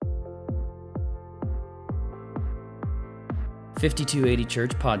5280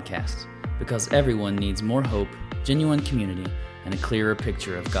 Church Podcast, because everyone needs more hope, genuine community, and a clearer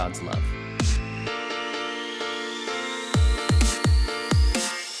picture of God's love.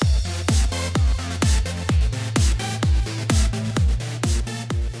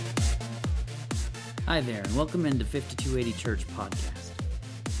 Hi there, and welcome into 5280 Church Podcast.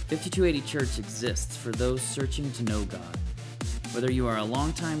 5280 Church exists for those searching to know God. Whether you are a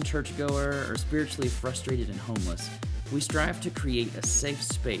longtime churchgoer or spiritually frustrated and homeless, we strive to create a safe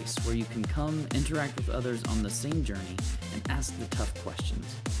space where you can come interact with others on the same journey and ask the tough questions.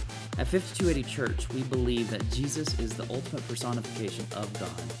 At 5280 Church, we believe that Jesus is the ultimate personification of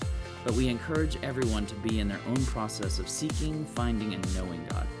God, but we encourage everyone to be in their own process of seeking, finding, and knowing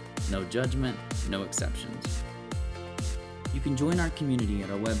God. No judgment, no exceptions. You can join our community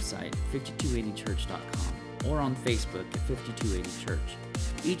at our website, 5280church.com, or on Facebook at 5280 Church.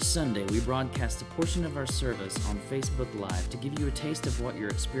 Each Sunday, we broadcast a portion of our service on Facebook Live to give you a taste of what your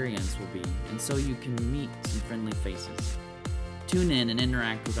experience will be, and so you can meet some friendly faces. Tune in and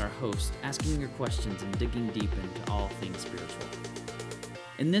interact with our host, asking your questions and digging deep into all things spiritual.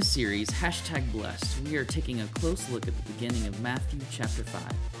 In this series, #Blessed, we are taking a close look at the beginning of Matthew chapter 5,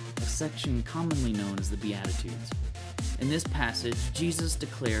 a section commonly known as the Beatitudes. In this passage, Jesus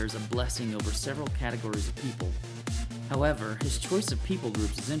declares a blessing over several categories of people. However, his choice of people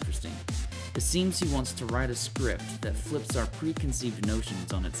groups is interesting. It seems he wants to write a script that flips our preconceived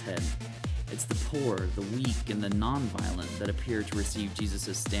notions on its head. It's the poor, the weak, and the non-violent that appear to receive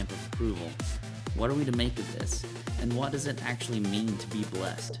Jesus' stamp of approval. What are we to make of this? And what does it actually mean to be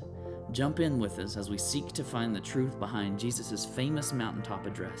blessed? Jump in with us as we seek to find the truth behind Jesus' famous mountaintop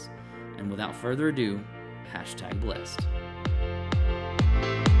address. And without further ado, #Blessed.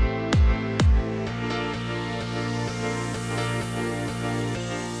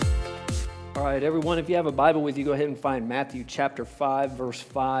 All right, everyone, if you have a Bible with you, go ahead and find Matthew chapter 5, verse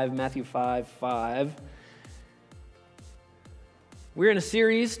 5, Matthew 5:5. We're in a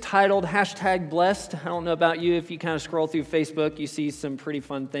series titled #Blessed. I don't know about you, if you kind of scroll through Facebook, you see some pretty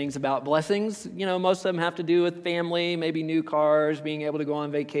fun things about blessings. You know, most of them have to do with family, maybe new cars, being able to go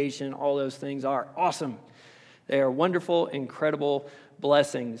on vacation. All those things are awesome. They are wonderful, incredible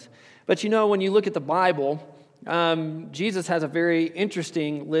blessings. But you know, when you look at the Bible, Jesus has a very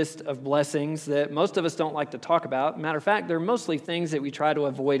interesting list of blessings that most of us don't like to talk about. Matter of fact, they're mostly things that we try to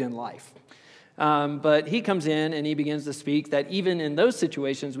avoid in life. But he comes in and he begins to speak that even in those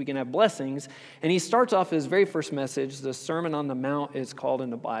situations we can have blessings. And he starts off his very first message, the Sermon on the Mount is called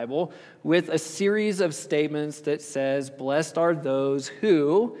in the Bible, with a series of statements that says, "Blessed are those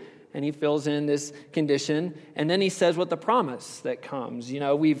who," and he fills in this condition, and then he says what the promise that comes. You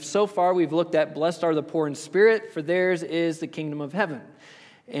know, we've looked at "Blessed are the poor in spirit, for theirs is the kingdom of heaven."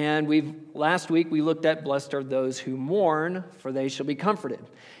 And last week we looked at "Blessed are those who mourn, for they shall be comforted."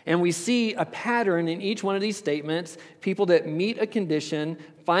 And we see a pattern in each one of these statements, people that meet a condition,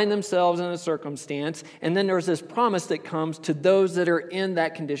 find themselves in a circumstance, and then there's this promise that comes to those that are in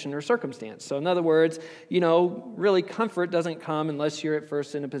that condition or circumstance. So in other words, you know, really comfort doesn't come unless you're at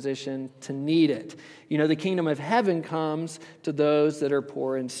first in a position to need it. You know, the kingdom of heaven comes to those that are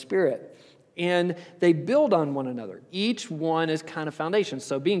poor in spirit. And they build on one another. Each one is kind of foundation.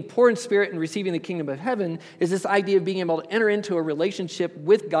 So being poor in spirit and receiving the kingdom of heaven is this idea of being able to enter into a relationship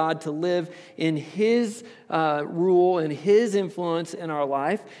with God to live in his rule and his influence in our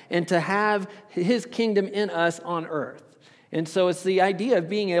life and to have his kingdom in us on earth. And so it's the idea of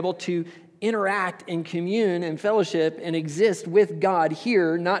being able to interact and commune and fellowship and exist with God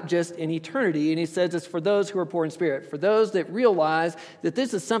here, not just in eternity. And he says it's for those who are poor in spirit, for those that realize that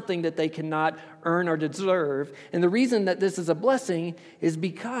this is something that they cannot earn or deserve. And the reason that this is a blessing is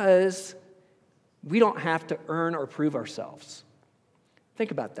because we don't have to earn or prove ourselves. Think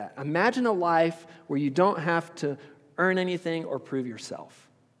about that. Imagine a life where you don't have to earn anything or prove yourself.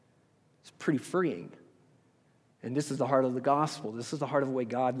 It's pretty freeing. And this is the heart of the gospel. This is the heart of the way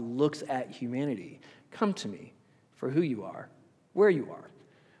God looks at humanity. Come to me for who you are, where you are.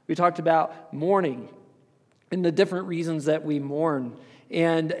 We talked about mourning and the different reasons that we mourn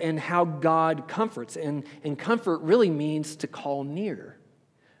and how God comforts. And comfort really means to call near.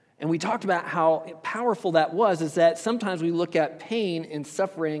 And we talked about how powerful that was, is that sometimes we look at pain and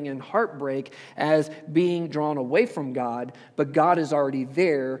suffering and heartbreak as being drawn away from God, but God is already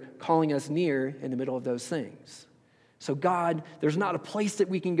there calling us near in the middle of those things. So God, there's not a place that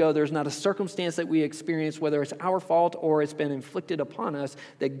we can go, there's not a circumstance that we experience, whether it's our fault or it's been inflicted upon us,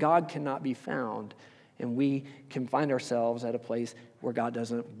 that God cannot be found. And we can find ourselves at a place where God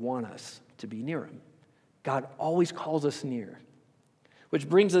doesn't want us to be near him. God always calls us near. Which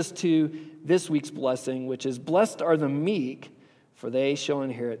brings us to this week's blessing, which is, "Blessed are the meek, for they shall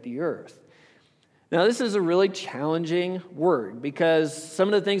inherit the earth. Now, this is a really challenging word because some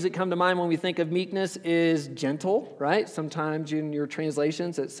of the things that come to mind when we think of meekness is gentle, right? Sometimes in your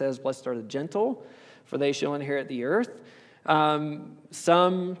translations it says, blessed are the gentle, for they shall inherit the earth.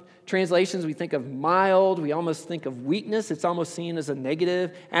 Some translations we think of mild, we almost think of weakness. It's almost seen as a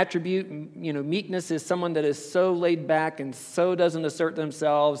negative attribute. Meekness is someone that is so laid back and so doesn't assert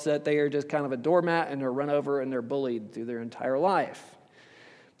themselves that they are just kind of a doormat and they're run over and they're bullied through their entire life.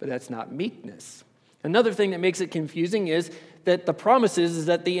 But that's not meekness. Another thing that makes it confusing is that the promise is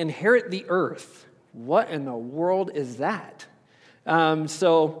that they inherit the earth. What in the world is that?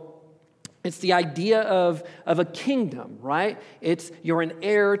 So it's the idea of a kingdom, right? You're an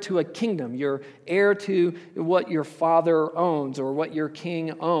heir to a kingdom. You're heir to what your father owns or what your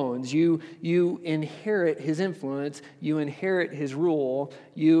king owns. You inherit his influence. You inherit his rule.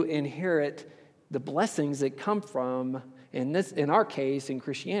 You inherit the blessings that come from. In our case, in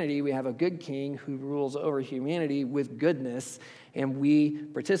Christianity, we have a good king who rules over humanity with goodness, and we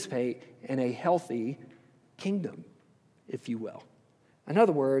participate in a healthy kingdom, if you will. In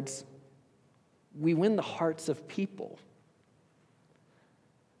other words, we win the hearts of people.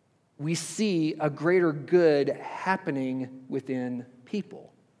 We see a greater good happening within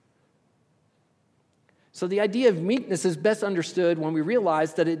people. So the idea of meekness is best understood when we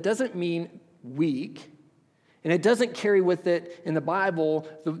realize that it doesn't mean weak. And it doesn't carry with it in the Bible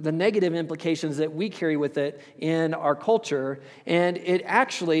the negative implications that we carry with it in our culture. And it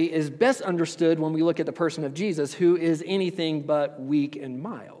actually is best understood when we look at the person of Jesus, who is anything but weak and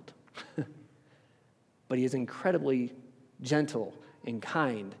mild. But he is incredibly gentle and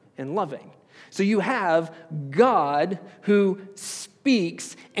kind and loving. So you have God who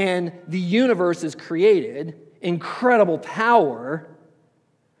speaks and the universe is created, incredible power,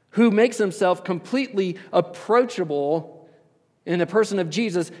 who makes himself completely approachable in the person of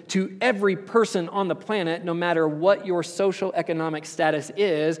Jesus to every person on the planet, no matter what your social economic status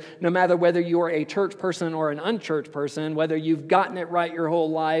is, no matter whether you're a church person or an unchurched person, whether you've gotten it right your whole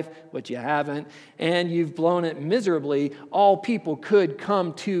life, which you haven't, and you've blown it miserably, all people could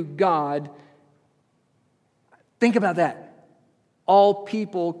come to God. Think about that. All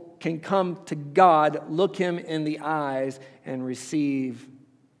people can come to God, look him in the eyes, and receive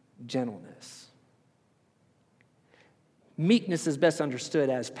gentleness. Meekness is best understood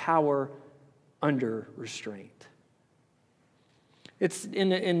as power under restraint. It's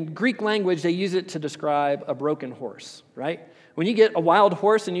in Greek language, they use it to describe a broken horse, right? When you get a wild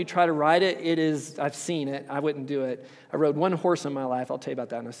horse and you try to ride it, I've seen it, I wouldn't do it. I rode one horse in my life, I'll tell you about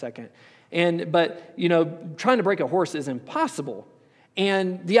that in a second. But trying to break a horse is impossible.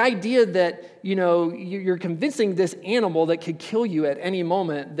 And the idea that, you're convincing this animal that could kill you at any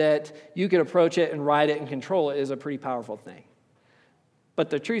moment that you could approach it and ride it and control it is a pretty powerful thing. But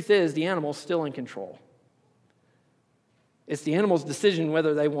the truth is, the animal's still in control. It's the animal's decision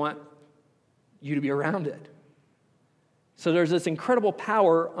whether they want you to be around it. So there's this incredible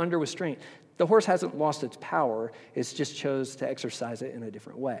power under restraint. The horse hasn't lost its power, it's just chose to exercise it in a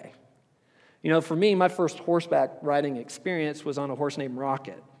different way. For me, my first horseback riding experience was on a horse named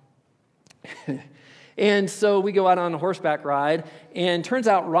Rocket. And so we go out on a horseback ride, and turns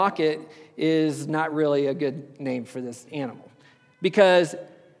out Rocket is not really a good name for this animal because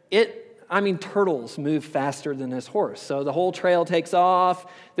turtles move faster than this horse. So the whole trail takes off.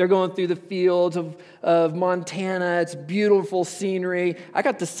 They're going through the fields of Montana. It's beautiful scenery. I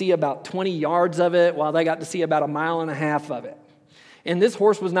got to see about 20 yards of it, while they got to see about 1.5 miles of it. And this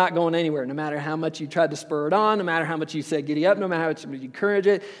horse was not going anywhere, no matter how much you tried to spur it on, no matter how much you said giddy up, no matter how much you encourage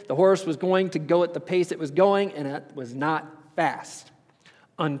it. The horse was going to go at the pace it was going, and it was not fast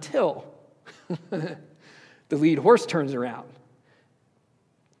until the lead horse turns around.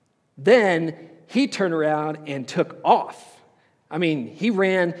 Then he turned around and took off. He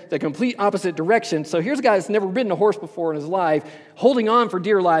ran the complete opposite direction. So here's a guy that's never ridden a horse before in his life, holding on for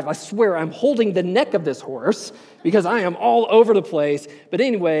dear life. I swear, I'm holding the neck of this horse because I am all over the place. But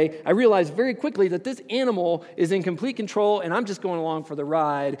anyway, I realized very quickly that this animal is in complete control, and I'm just going along for the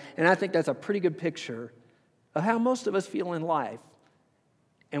ride. And I think that's a pretty good picture of how most of us feel in life.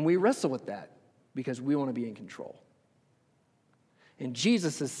 And we wrestle with that because we want to be in control. And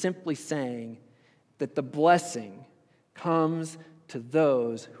Jesus is simply saying that the blessing comes to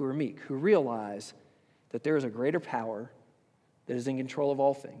those who are meek, who realize that there is a greater power that is in control of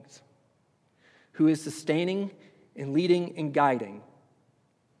all things, who is sustaining and leading and guiding.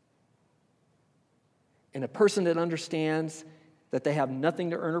 And a person that understands that they have nothing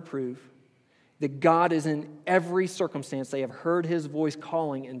to earn or prove, that God is in every circumstance. They have heard his voice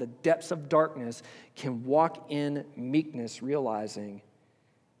calling in the depths of darkness, can walk in meekness, realizing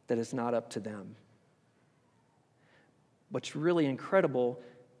that it's not up to them. What's really incredible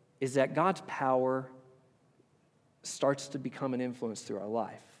is that God's power starts to become an influence through our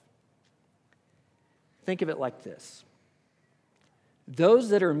life. Think of it like this. Those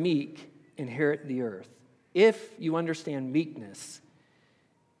that are meek inherit the earth. If you understand meekness,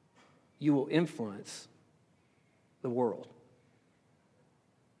 you will influence the world.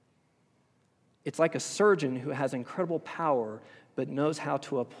 It's like a surgeon who has incredible power but knows how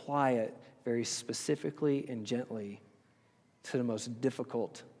to apply it very specifically and gently to the most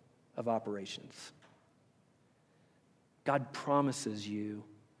difficult of operations. God promises you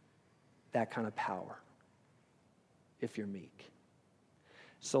that kind of power if you're meek.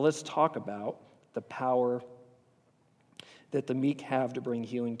 So let's talk about the power that the meek have to bring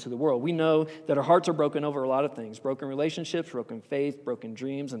healing to the world. We know that our hearts are broken over a lot of things: broken relationships, broken faith, broken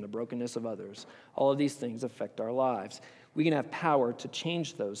dreams, and the brokenness of others. All of these things affect our lives. We can have power to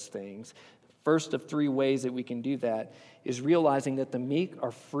change those things. First of three ways that we can do that is realizing that the meek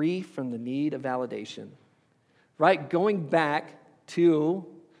are free from the need of validation. Right? Going back to,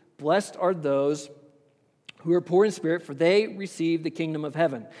 blessed are those who are poor in spirit, for they receive the kingdom of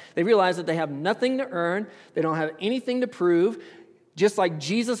heaven. They realize that they have nothing to earn. They don't have anything to prove. Just like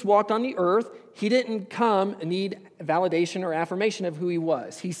Jesus walked on the earth, he didn't come and need validation or affirmation of who he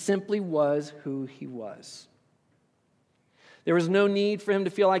was. He simply was who he was. There was no need for him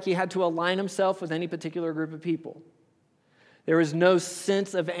to feel like he had to align himself with any particular group of people. There was no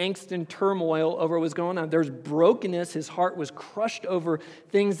sense of angst and turmoil over what was going on. There's brokenness. His heart was crushed over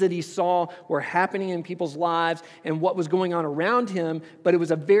things that he saw were happening in people's lives and what was going on around him, but it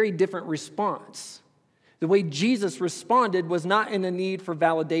was a very different response. The way Jesus responded was not in a need for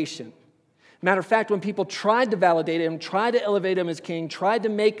validation. Matter of fact, when people tried to validate him, tried to elevate him as king, tried to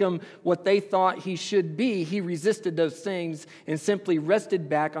make him what they thought he should be, he resisted those things and simply rested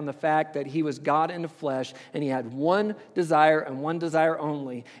back on the fact that he was God in the flesh and he had one desire and one desire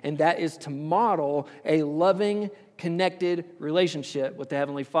only, and that is to model a loving, connected relationship with the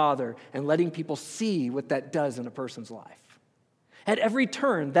Heavenly Father and letting people see what that does in a person's life. At every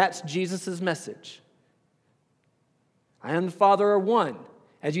turn, that's Jesus' message. I and the Father are one.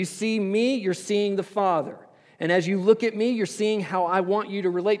 As you see me, you're seeing the Father. And as you look at me, you're seeing how I want you to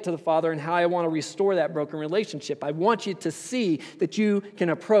relate to the Father and how I want to restore that broken relationship. I want you to see that you can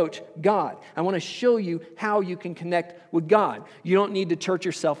approach God. I want to show you how you can connect with God. You don't need to church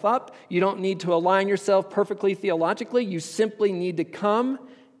yourself up. You don't need to align yourself perfectly theologically. You simply need to come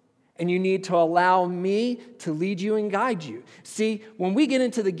and you need to allow me to lead you and guide you. See, when we get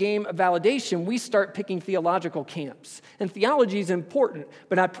into the game of validation, we start picking theological camps. And theology is important,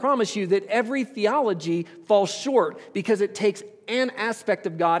 but I promise you that every theology falls short because it takes an aspect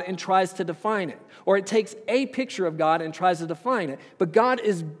of God and tries to define it. Or it takes a picture of God and tries to define it. But God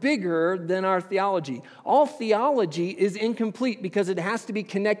is bigger than our theology. All theology is incomplete because it has to be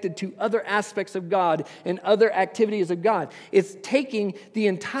connected to other aspects of God and other activities of God. It's taking the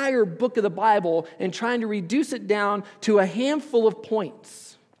entire book of the Bible and trying to reduce it down to a handful of points.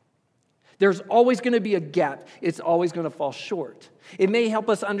 There's always going to be a gap. It's always going to fall short. It may help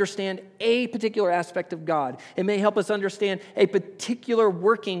us understand a particular aspect of God. It may help us understand a particular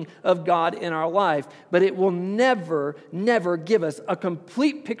working of God in our life, but it will never, never give us a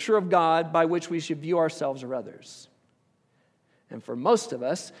complete picture of God by which we should view ourselves or others. And for most of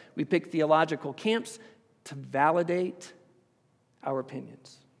us, we pick theological camps to validate our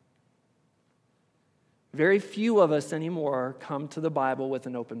opinions. Very few of us anymore come to the Bible with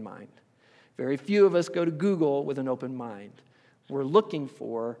an open mind. Very few of us go to Google with an open mind. We're looking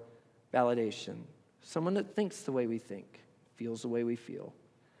for validation. Someone that thinks the way we think, feels the way we feel.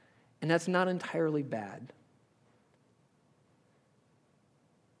 And that's not entirely bad.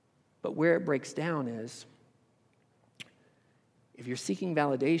 But where it breaks down is, if you're seeking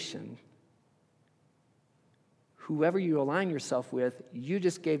validation, whoever you align yourself with, you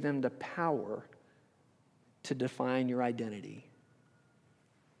just gave them the power to define your identity.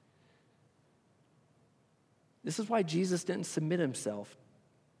 This is why Jesus didn't submit himself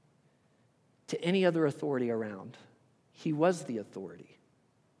to any other authority around. He was the authority.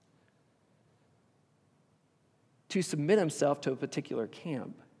 To submit himself to a particular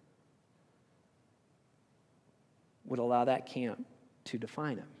camp would allow that camp to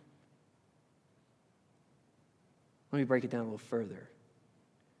define him. Let me break it down a little further.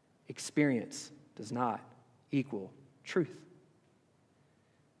 Experience does not equal truth.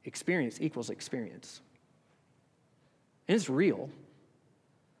 Experience equals experience. And it's real.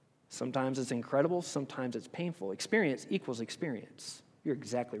 Sometimes it's incredible, sometimes it's painful. Experience equals experience. You're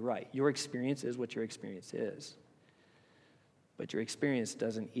exactly right. Your experience is what your experience is. But your experience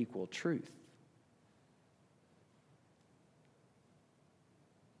doesn't equal truth.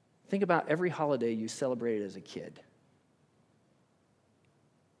 Think about every holiday you celebrated as a kid.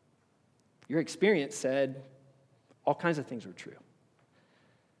 Your experience said all kinds of things were true.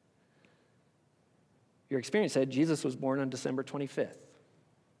 Your experience said Jesus was born on December 25th.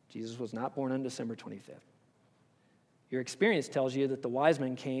 Jesus was not born on December 25th. Your experience tells you that the wise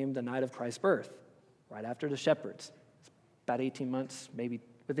men came the night of Christ's birth, right after the shepherds. It's about 18 months, maybe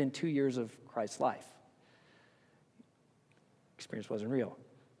within 2 years of Christ's life. Experience wasn't real.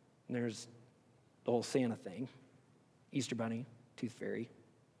 And there's the whole Santa thing, Easter Bunny, Tooth Fairy.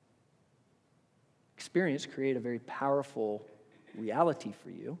 Experience create a very powerful reality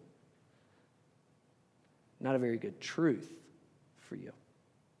for you, not a very good truth for you.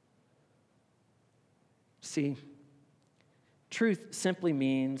 See, truth simply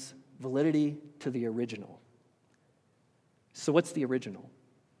means validity to the original. So what's the original?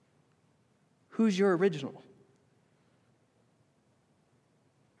 Who's your original?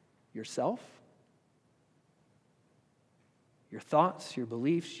 Yourself? Your thoughts, your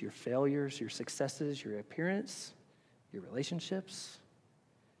beliefs, your failures, your successes, your appearance, your relationships?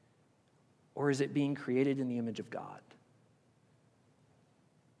 Or is it being created in the image of God?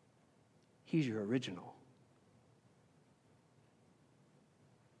 He's your original.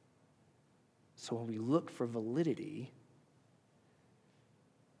 So when we look for validity,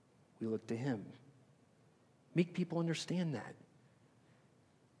 we look to Him. Make people understand that.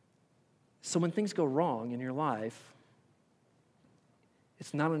 So when things go wrong in your life,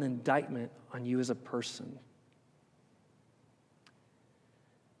 it's not an indictment on you as a person.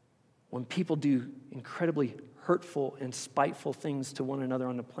 When people do incredibly hurtful and spiteful things to one another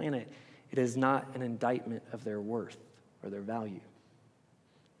on the planet, it is not an indictment of their worth or their value.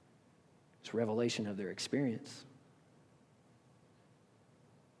 It's a revelation of their experience.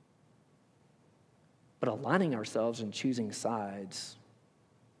 But aligning ourselves and choosing sides,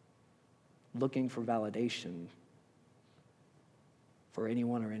 looking for validation for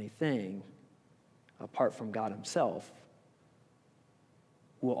anyone or anything apart from God Himself,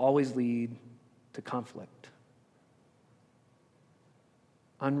 will always lead to conflict.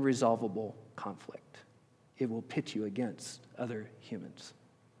 Unresolvable conflict. It will pit you against other humans.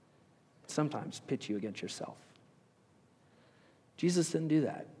 Sometimes pit you against yourself. Jesus didn't do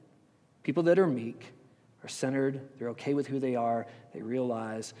that. People that are meek are centered, they're okay with who they are, they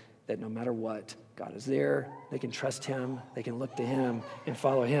realize that no matter what, God is there, they can trust Him, they can look to Him and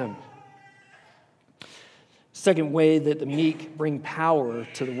follow Him. Second way that the meek bring power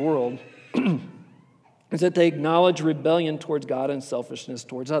to the world is that they acknowledge rebellion towards God and selfishness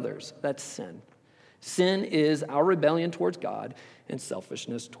towards others. That's sin. Sin is our rebellion towards God and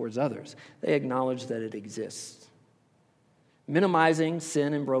selfishness towards others. They acknowledge that it exists. Minimizing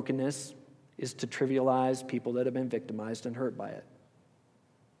sin and brokenness is to trivialize people that have been victimized and hurt by it.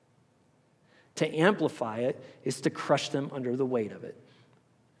 To amplify it is to crush them under the weight of it.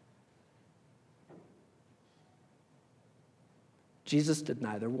 Jesus did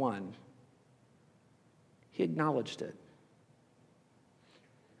neither one. He acknowledged it.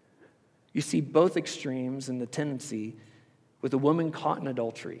 You see both extremes in the tendency with a woman caught in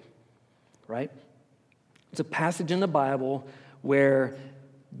adultery, right? It's a passage in the Bible where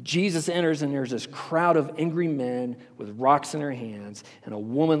Jesus enters and there's this crowd of angry men with rocks in their hands and a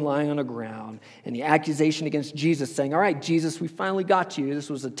woman lying on the ground and the accusation against Jesus saying, all right, Jesus, we finally got you. This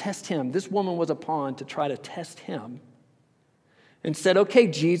was to test Him. This woman was a pawn to try to test Him. And said, okay,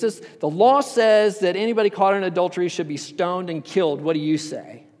 Jesus, the law says that anybody caught in adultery should be stoned and killed. What do you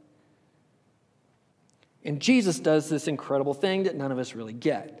say? And Jesus does this incredible thing that none of us really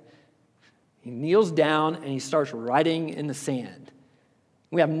get. He kneels down and He starts writing in the sand.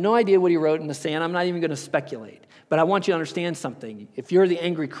 We have no idea what He wrote in the sand. I'm not even going to speculate. But I want you to understand something. If you're the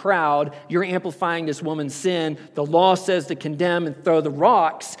angry crowd, you're amplifying this woman's sin. The law says to condemn and throw the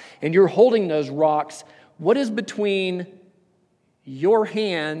rocks, and you're holding those rocks. What is between your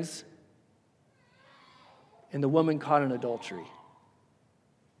hands and the woman caught in adultery?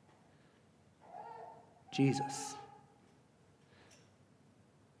 Jesus.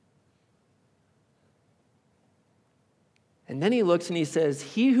 And then He looks and He says,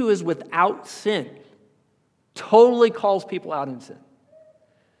 He who is without sin totally calls people out in sin.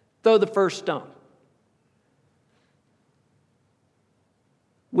 Throw the first stone.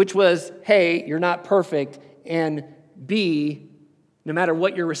 Which was, hey, you're not perfect, and B, no matter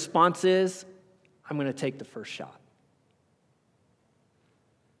what your response is, I'm going to take the first shot.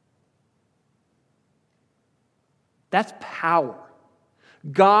 That's power.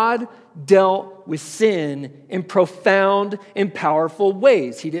 God dealt with sin in profound and powerful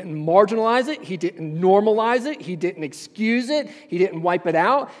ways. He didn't marginalize it. He didn't normalize it. He didn't excuse it. He didn't wipe it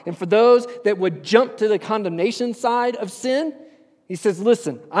out. And for those that would jump to the condemnation side of sin, he says,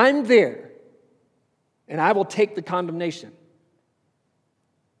 listen, I'm there, and I will take the condemnation.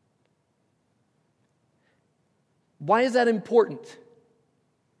 Why is that important?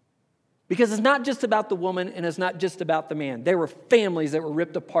 Because it's not just about the woman and it's not just about the man. There were families that were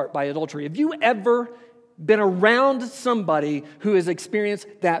ripped apart by adultery. Have you ever been around somebody who has experienced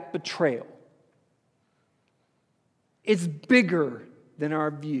that betrayal? It's bigger than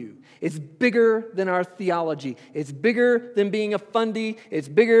our view. It's bigger than our theology. It's bigger than being a fundy. It's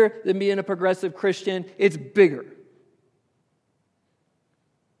bigger than being a progressive Christian. It's bigger.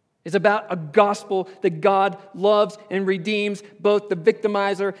 It's about a gospel that God loves and redeems both the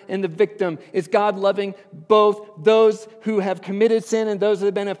victimizer and the victim. It's God loving both those who have committed sin and those that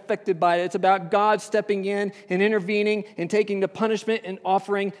have been affected by it. It's about God stepping in and intervening and taking the punishment and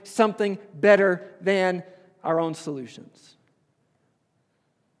offering something better than our own solutions.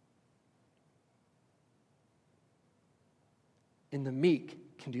 And the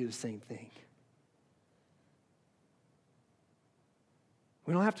meek can do the same thing.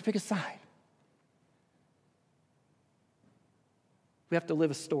 We don't have to pick a side. We have to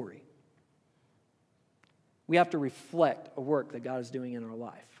live a story. We have to reflect a work that God is doing in our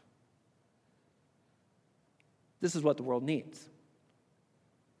life. This is what the world needs.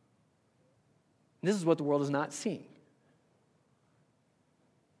 This is what the world is not seeing.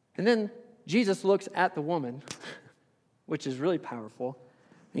 And then Jesus looks at the woman, which is really powerful,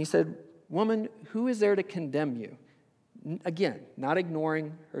 and he said, "Woman, who is there to condemn you?" Again, not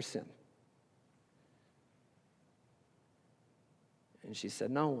ignoring her sin. And she said,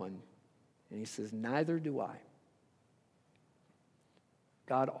 "No one." And he says, "Neither do I."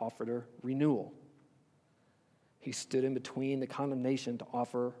 God offered her renewal. He stood in between the condemnation to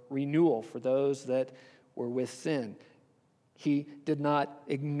offer renewal for those that were with sin. He did not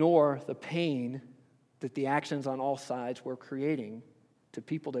ignore the pain that the actions on all sides were creating to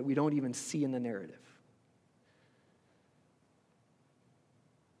people that we don't even see in the narrative.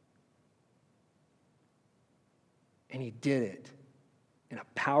 And he did it in a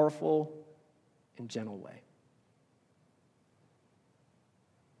powerful and gentle way.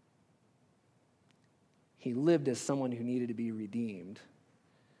 He lived as someone who needed to be redeemed,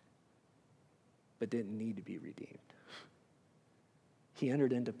 but didn't need to be redeemed. He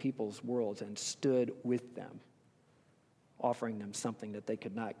entered into people's worlds and stood with them, offering them something that they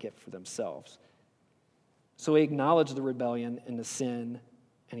could not get for themselves. So he acknowledged the rebellion and the sin,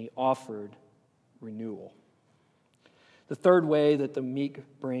 and he offered renewal. The third way that the meek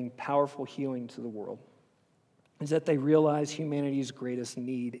bring powerful healing to the world is that they realize humanity's greatest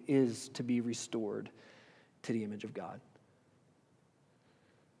need is to be restored to the image of God.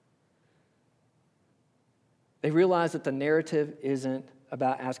 They realize that the narrative isn't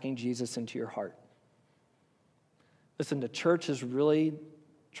about asking Jesus into your heart. Listen, the church has really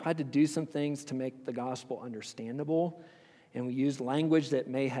tried to do some things to make the gospel understandable, and we use language that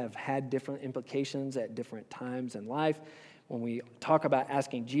may have had different implications at different times in life. When we talk about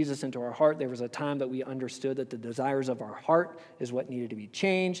asking Jesus into our heart, there was a time that we understood that the desires of our heart is what needed to be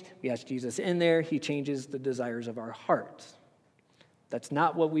changed. We ask Jesus in there, he changes the desires of our hearts. That's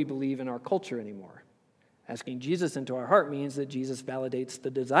not what we believe in our culture anymore. Asking Jesus into our heart means that Jesus validates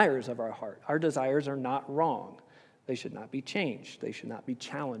the desires of our heart. Our desires are not wrong. They should not be changed. They should not be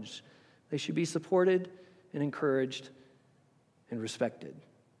challenged. They should be supported and encouraged and respected.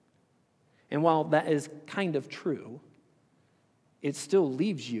 And while that is kind of true, it still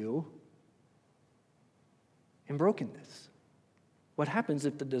leaves you in brokenness. What happens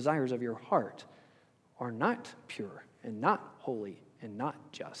if the desires of your heart are not pure and not holy and not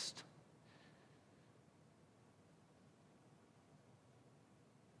just?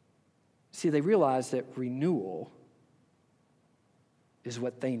 See, they realized that renewal is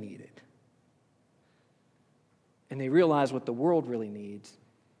what they needed. And they realized what the world really needs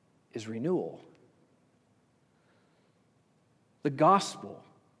is renewal. The gospel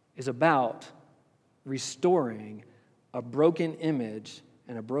is about restoring a broken image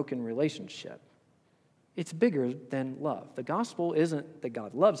and a broken relationship. It's bigger than love. The gospel isn't that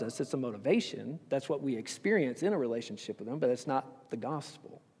God loves us, it's a motivation. That's what we experience in a relationship with him, but it's not the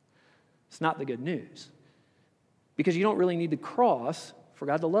gospel. It's not the good news. Because you don't really need the cross for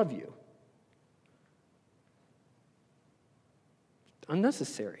God to love you. It's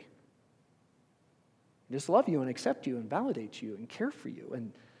unnecessary. Just love you and accept you and validate you and care for you,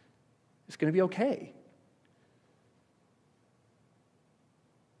 and it's going to be okay.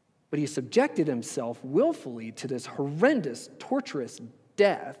 But he subjected himself willfully to this horrendous, torturous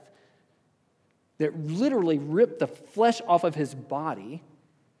death that literally ripped the flesh off of his body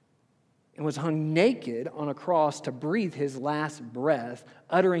and was hung naked on a cross to breathe his last breath,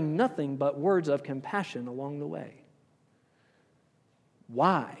 uttering nothing but words of compassion along the way.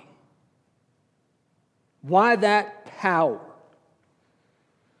 Why? Why that power?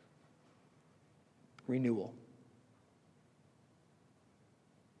 Renewal.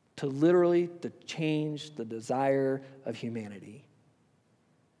 To change the desire of humanity.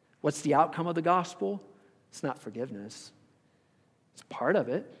 What's the outcome of the gospel? It's not forgiveness. It's part of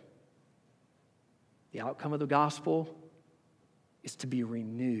it. The outcome of the gospel is to be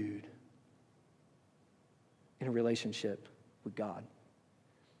renewed in a relationship with God.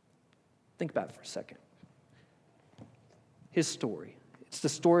 Think about it for a second. His story. It's the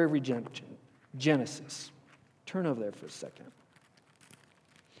story of redemption. Genesis. Turn over there for a second.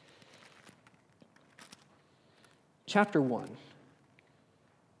 Chapter 1.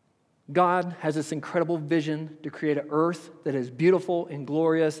 God has this incredible vision to create an earth that is beautiful and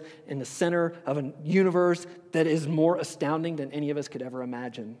glorious in the center of a universe that is more astounding than any of us could ever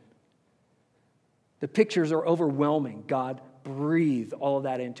imagine. The pictures are overwhelming. God breathed all of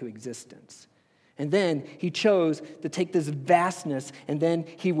that into existence. And then he chose to take this vastness, and then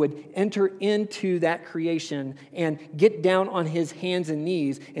he would enter into that creation and get down on his hands and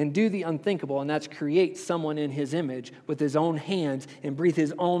knees and do the unthinkable, and that's create someone in his image with his own hands and breathe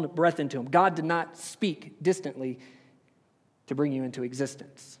his own breath into him. God did not speak distantly to bring you into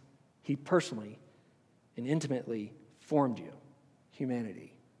existence. He personally and intimately formed you,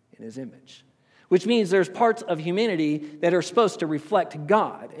 humanity, in his image. Which means there's parts of humanity that are supposed to reflect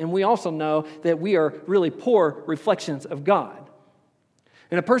God. And we also know that we are really poor reflections of God.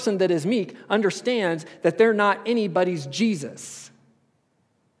 And a person that is meek understands that they're not anybody's Jesus.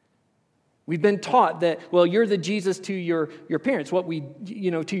 We've been taught that, well, you're the Jesus to your parents,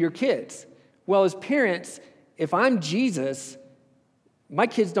 to your kids. Well, as parents, if I'm Jesus, my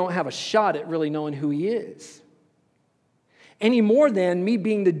kids don't have a shot at really knowing who he is. Any more than me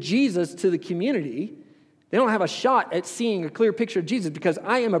being the Jesus to the community. They don't have a shot at seeing a clear picture of Jesus because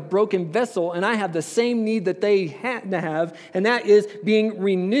I am a broken vessel and I have the same need that they have, and that is being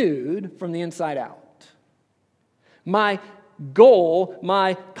renewed from the inside out. My goal,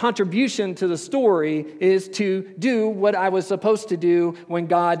 my contribution to the story is to do what I was supposed to do when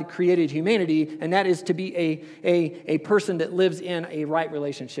God created humanity, and that is to be a person that lives in a right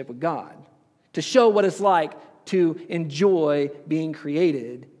relationship with God. To show what it's like to enjoy being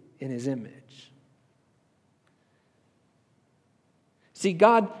created in his image. See,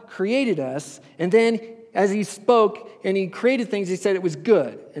 God created us, and then as he spoke and he created things, he said it was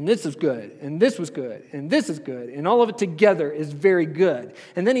good, and this is good, and this was good, and this is good, and all of it together is very good.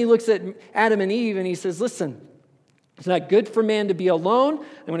 And then he looks at Adam and Eve and he says, listen, it's not good for man to be alone.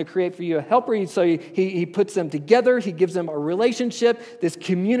 I'm going to create for you a helper. So he puts them together. He gives them a relationship, this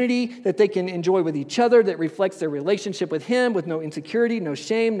community that they can enjoy with each other that reflects their relationship with him, with no insecurity, no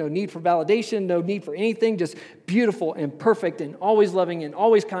shame, no need for validation, no need for anything, just beautiful and perfect and always loving and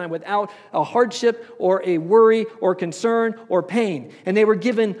always kind without a hardship or a worry or concern or pain. And they were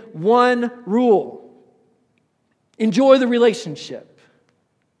given one rule. Enjoy the relationship.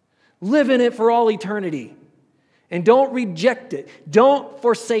 Live in it for all eternity. And don't reject it. Don't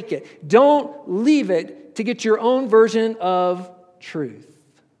forsake it. Don't leave it to get your own version of truth.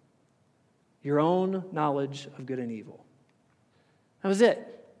 Your own knowledge of good and evil. That was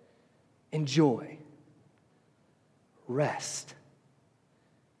it. Enjoy. Rest.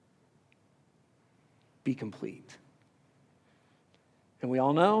 Be complete. And we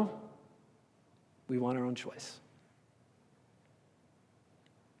all know we want our own choice.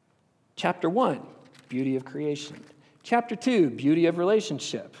 Chapter 1. Beauty of creation. Chapter 2, beauty of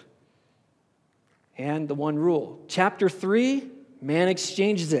relationship. And the one rule. Chapter 3, man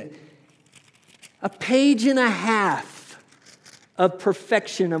exchanges it. A page and a half of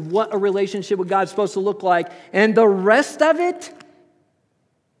perfection of what a relationship with God is supposed to look like. And the rest of it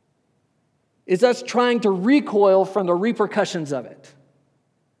is us trying to recoil from the repercussions of it.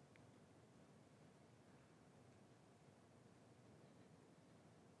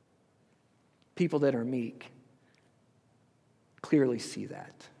 People that are meek clearly see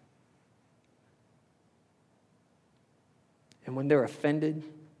that. And when they're offended,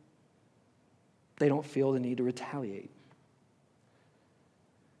 they don't feel the need to retaliate.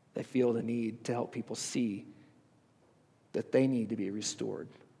 They feel the need to help people see that they need to be restored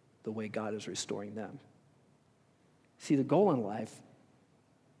the way God is restoring them. See, the goal in life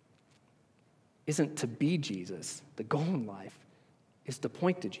isn't to be Jesus. The goal in life is to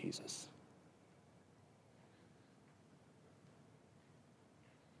point to Jesus.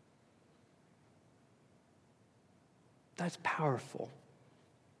 That's powerful.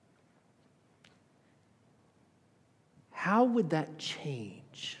 How would that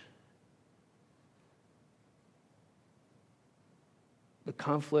change the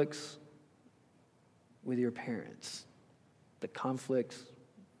conflicts with your parents, the conflicts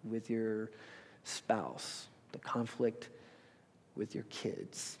with your spouse, the conflict with your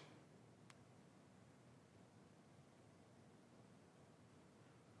kids?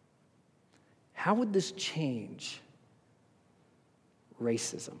 How would this change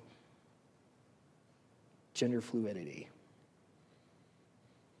racism, gender fluidity,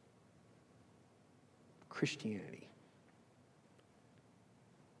 Christianity?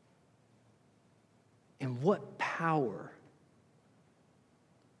 And what power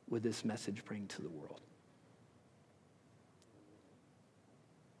would this message bring to the world?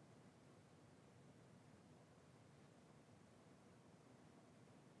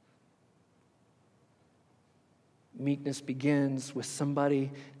 Meekness begins with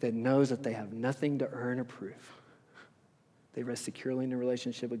somebody that knows that they have nothing to earn or prove. They rest securely in a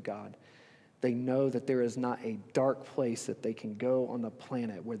relationship with God. They know that there is not a dark place that they can go on the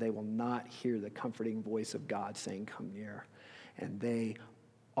planet where they will not hear the comforting voice of God saying, "Come near." And they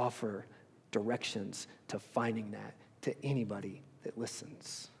offer directions to finding that to anybody that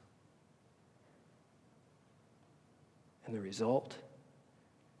listens. And the result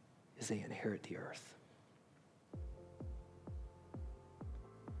is they inherit the earth.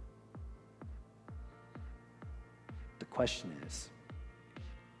 The question is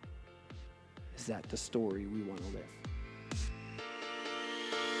that the story we want to live?